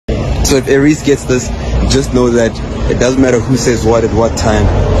So if A-Reece gets this, just know that it doesn't matter who says what at what time.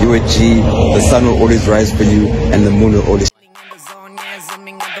 You're a G, the sun will always rise for you, and the moon will always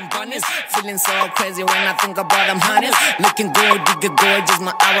feeling so crazy when I think about them honeys. Looking good, you get gorgeous,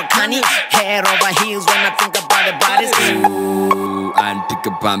 my Arakani. Head over heels when I think about the bodies. Ooh, and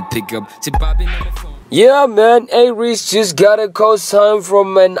pick up. See, Bobby number 4. Yeah, man, A-Reece just got a co-sign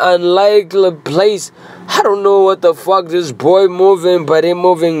from an unlikely place. I don't know what the fuck this boy moving, but he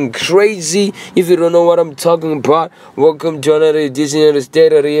moving crazy. If you don't know what I'm talking about, welcome to another edition of the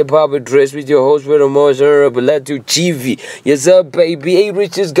State of the Hip Hop Address with your host, with the most honorable Latu GV. Yes, sir, baby.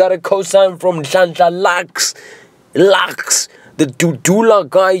 A-Reece just got a co-sign from Nhlanhla. The Dudula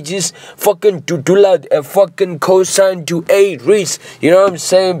guy just fucking Dudula a fucking co-sign to A-Reece. You know what I'm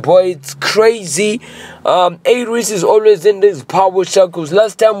saying, boy? It's crazy. A-Reece is always in these power circles.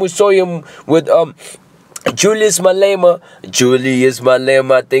 Last time we saw him with Julius Malema,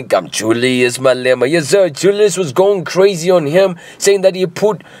 I think I'm Julius Malema. Yes, sir. Julius was going crazy on him, saying that he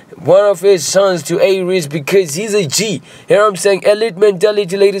put one of his sons to A-Reece because he's a G. Here I'm saying elite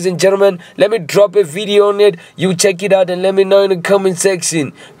mentality, ladies and gentlemen. Let me drop a video on it. You check it out and let me know in the comment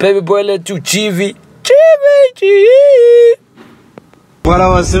section. Baby boy, let to GV. While I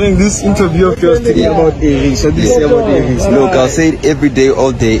was having this interview of yours today about A-Reece, what do you say about A-Reece? Look, I'll say it every day,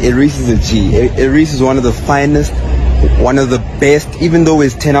 all day. A-Reece is a G. A-Reece is one of the finest, one of the best. Even though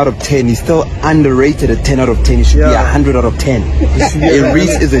he's 10 out of 10, he's still underrated at 10 out of 10. He should be 100 out of 10.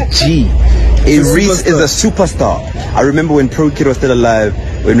 A-Reece is a G. A-Reece is a superstar. I remember when Pro Kid was still alive,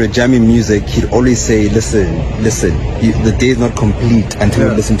 when we were jamming music, he'd always say, listen, the day is not complete until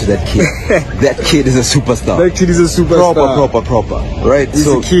you listen to that kid. That kid is a superstar. That kid is a superstar. Proper. Right? He's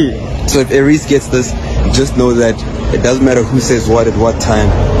a kid. So if A-Reece gets this, just know that it doesn't matter who says what at what time.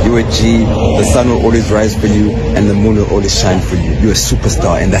 You're a G, the sun will always rise for you, and the moon will always shine for you. You're a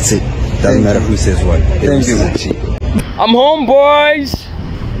superstar, and that's it. Doesn't matter who says what. A-Reece is a G. I'm home, boys.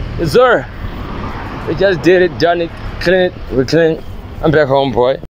 Yes, sir. We just did it, done it, clean it, we clean. I'm back home, boy.